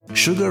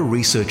Sugar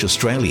Research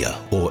Australia,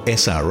 or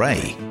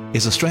SRA,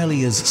 is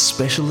Australia's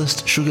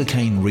specialist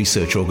sugarcane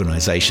research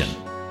organisation.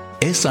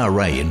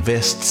 SRA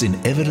invests in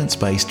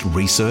evidence-based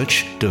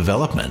research,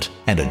 development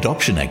and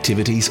adoption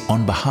activities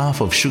on behalf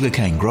of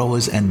sugarcane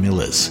growers and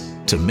millers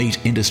to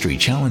meet industry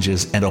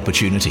challenges and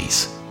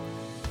opportunities.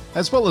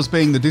 As well as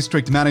being the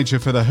District Manager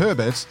for the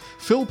Herbert,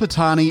 Phil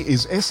Patane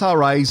is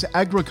SRA's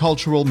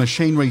agricultural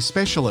machinery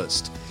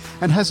specialist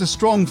and has a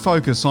strong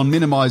focus on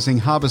minimising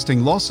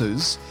harvesting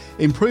losses,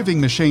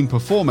 improving machine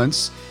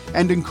performance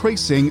and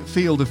increasing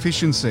field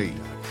efficiency.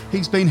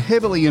 He's been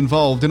heavily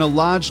involved in a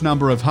large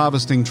number of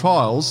harvesting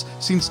trials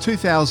since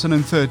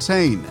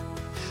 2013.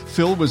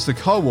 Phil was the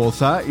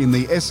co-author in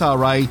the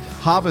SRA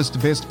Harvest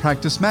Best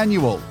Practice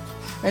Manual,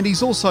 and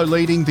he's also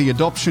leading the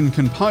adoption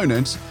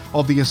component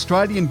of the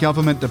Australian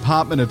Government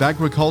Department of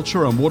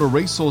Agriculture and Water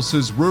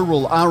Resources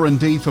Rural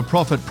R&D for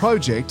Profit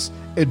project,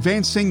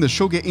 advancing the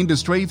sugar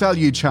industry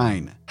value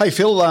chain. Hey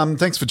Phil,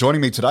 thanks for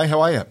joining me today.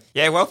 How are you?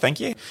 Yeah, well, thank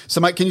you.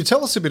 So mate, can you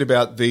tell us a bit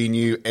about the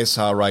new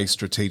SRA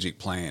strategic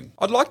plan?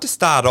 I'd like to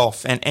start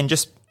off and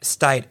just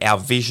state our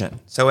vision.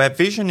 So our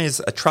vision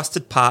is a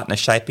trusted partner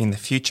shaping the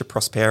future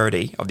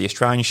prosperity of the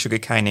Australian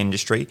sugarcane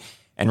industry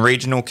and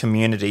regional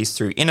communities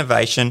through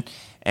innovation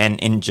and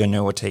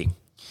ingenuity.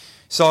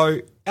 So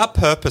our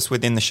purpose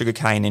within the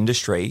sugarcane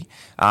industry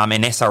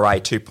and SRA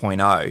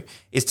 2.0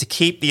 is to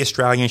keep the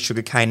Australian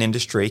sugarcane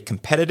industry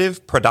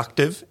competitive,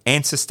 productive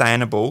and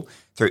sustainable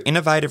through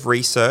innovative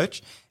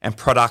research and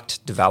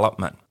product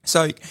development.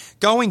 So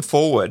going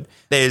forward,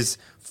 there's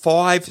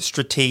 5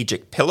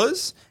 strategic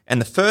pillars, and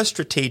the first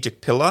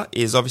strategic pillar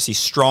is obviously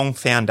strong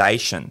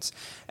foundations.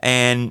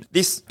 And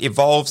this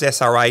evolves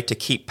SRA to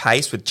keep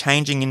pace with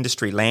changing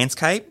industry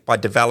landscape by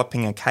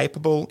developing a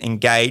capable,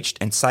 engaged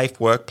and safe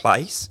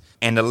workplace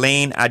and a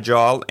lean,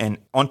 agile and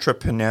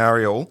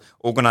entrepreneurial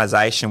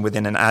organisation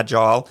within an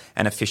agile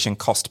and efficient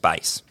cost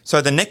base. So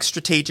the next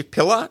strategic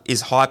pillar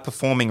is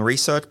high-performing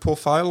research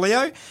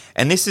portfolio,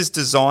 and this is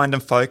designed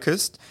and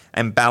focused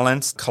and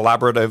balanced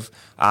collaborative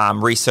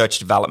research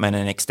development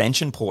and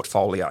extension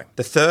portfolio.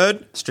 The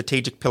third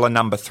strategic pillar,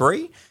 number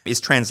 3,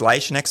 is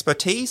translation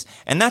expertise,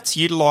 and that's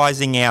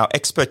utilising our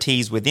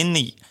expertise within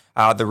the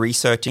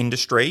research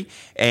industry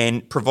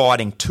and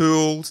providing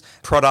tools,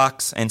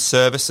 products and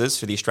services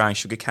for the Australian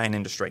sugarcane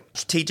industry.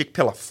 Strategic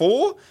pillar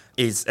 4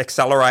 is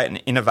accelerating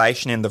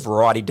innovation in the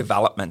variety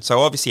development.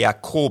 So obviously our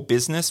core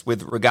business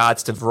with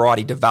regards to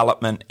variety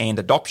development and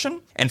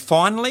adoption. And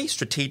finally,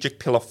 strategic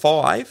pillar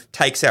 5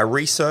 takes our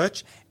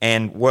research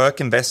and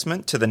work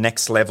investment to the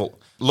next level,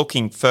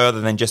 looking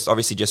further than just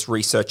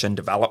research and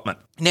development.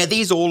 Now,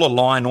 these all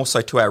align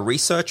also to our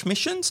research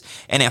missions,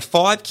 and our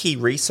 5 key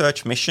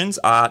research missions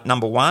are,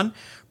 number 1,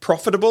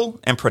 profitable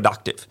and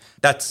productive.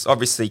 That's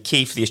obviously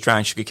key for the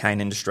Australian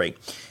sugarcane industry.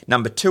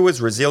 Number 2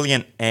 is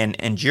resilient and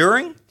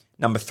enduring.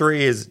 Number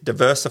 3 is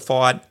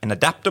diversified and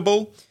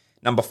adaptable.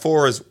 Number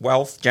 4 is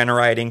wealth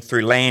generating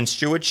through land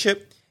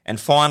stewardship. And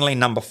finally,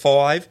 number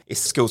 5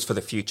 is skills for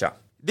the future.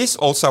 This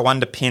also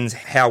underpins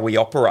how we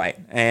operate,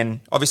 and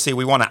obviously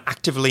we want to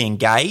actively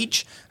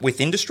engage with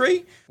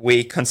industry.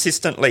 We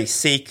consistently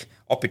seek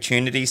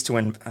opportunities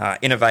to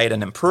innovate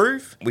and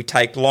improve. We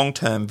take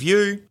long-term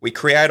view. We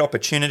create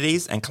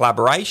opportunities and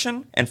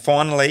collaboration. And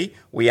finally,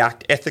 we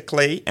act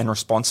ethically and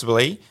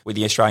responsibly with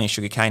the Australian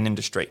sugarcane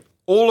industry.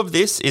 All of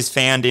this is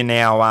found in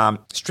our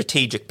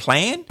strategic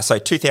plan, so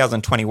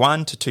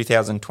 2021 to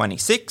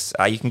 2026.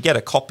 You can get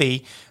a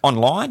copy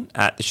online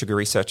at the Sugar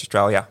Research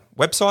Australia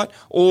website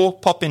or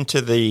pop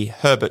into the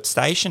Herbert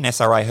Station,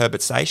 SRA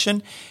Herbert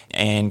Station,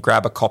 and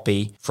grab a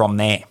copy from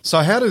there. So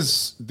how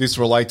does this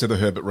relate to the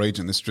Herbert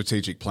region, the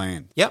strategic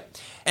plan? Yep.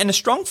 And a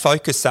strong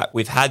focus that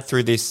we've had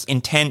through this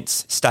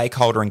intense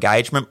stakeholder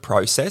engagement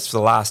process for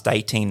the last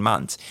 18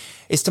 months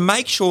is to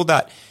make sure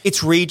that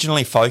it's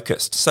regionally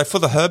focused. So for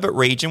the Herbert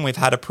region, we've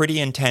had a pretty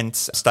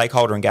intense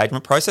stakeholder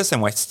engagement process,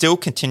 and we're still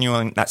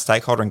continuing that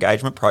stakeholder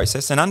engagement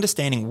process and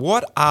understanding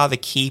what are the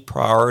key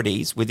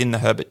priorities within the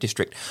Herbert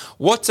district,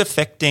 what's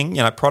affecting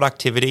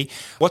productivity,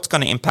 what's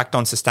going to impact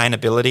on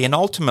sustainability, and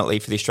ultimately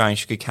for the Australian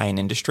sugarcane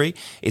industry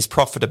is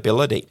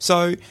profitability.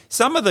 So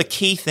some of the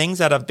key things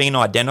that have been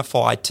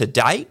identified to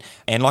date,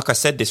 and like I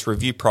said, this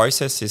review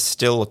process is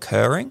still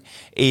occurring,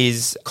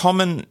 is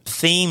common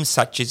themes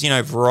such as,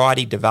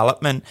 variety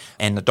development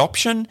and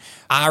adoption.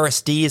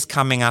 RSD is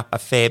coming up a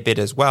fair bit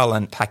as well,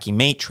 and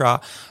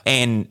Pachymetra,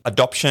 and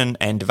adoption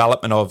and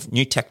development of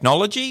new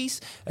technologies,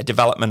 a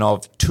development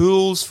of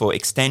tools for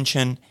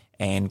extension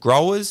and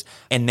growers,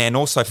 and then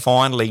also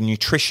finally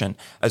nutrition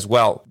as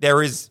well.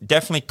 There is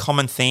definitely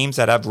common themes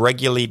that have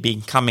regularly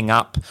been coming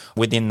up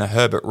within the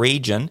Herbert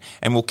region,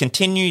 and we'll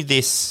continue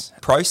this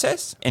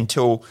process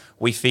until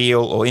we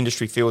feel, or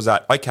industry feels,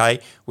 that, okay,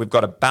 we've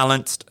got a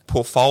balanced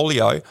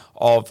portfolio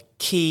of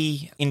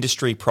key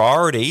industry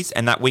priorities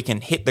and that we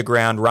can hit the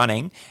ground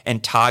running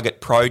and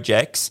target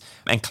projects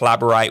and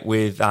collaborate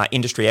with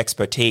industry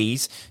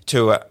expertise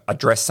to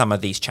address some of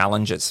these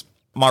challenges.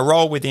 My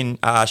role within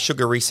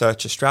Sugar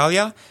Research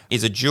Australia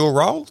is a dual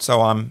role.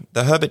 So I'm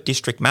the Herbert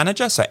District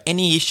Manager. So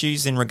any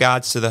issues in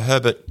regards to the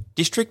Herbert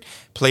District,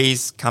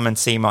 please come and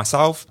see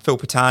myself, Phil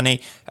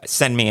Patane.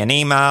 Send me an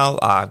email.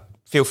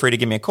 Feel free to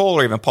give me a call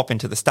or even pop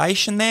into the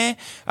station there.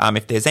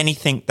 If there's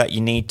anything that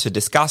you need to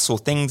discuss or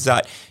things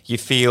that you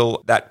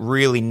feel that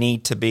really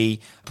need to be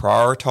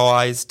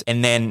prioritised.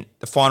 And then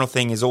the final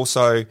thing is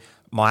also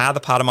my other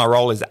part of my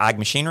role is ag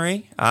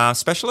machinery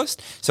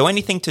specialist. So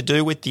anything to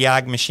do with the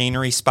ag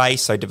machinery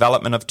space, so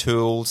development of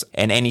tools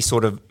and any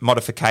sort of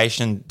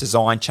modification,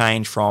 design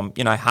change from,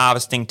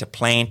 harvesting to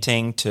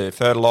planting to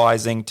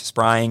fertilising to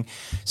spraying.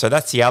 So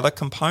that's the other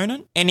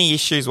component. Any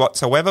issues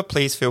whatsoever,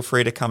 please feel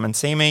free to come and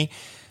see me.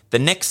 The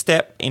next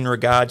step in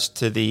regards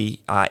to the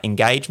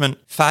engagement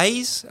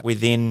phase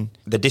within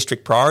the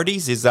district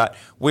priorities is that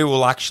we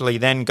will actually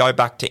then go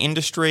back to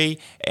industry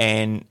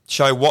and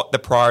show what the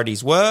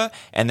priorities were,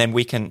 and then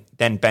we can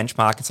then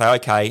benchmark and say,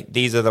 okay,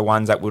 these are the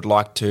ones that we'd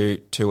like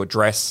to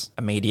address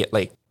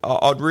immediately.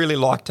 I'd really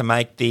like to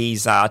make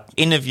these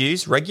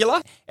interviews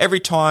regular. Every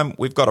time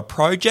we've got a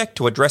project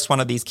to address one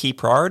of these key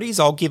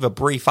priorities, I'll give a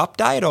brief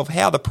update of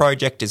how the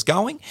project is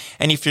going.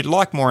 And if you'd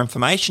like more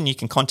information, you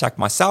can contact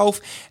myself,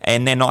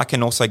 and then I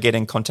can also get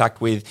in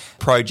contact with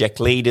project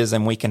leaders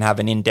and we can have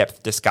an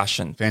in-depth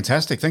discussion.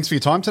 Fantastic. Thanks for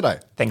your time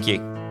today. Thank you.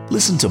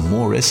 Listen to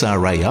more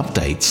SRA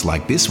updates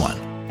like this one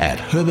at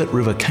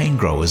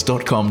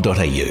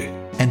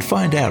herbertrivercanegrowers.com.au and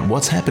find out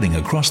what's happening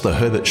across the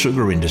Herbert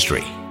sugar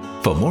industry.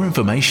 For more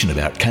information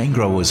about Cane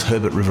Growers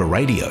Herbert River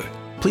Radio,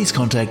 please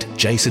contact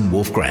Jason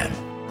Wolfgram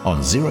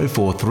on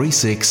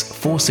 0436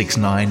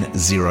 469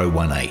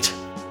 018.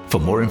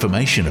 For more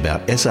information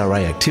about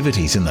SRA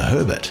activities in the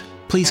Herbert,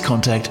 please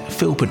contact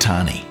Phil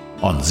Patane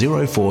on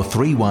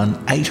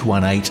 0431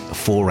 818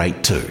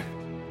 482.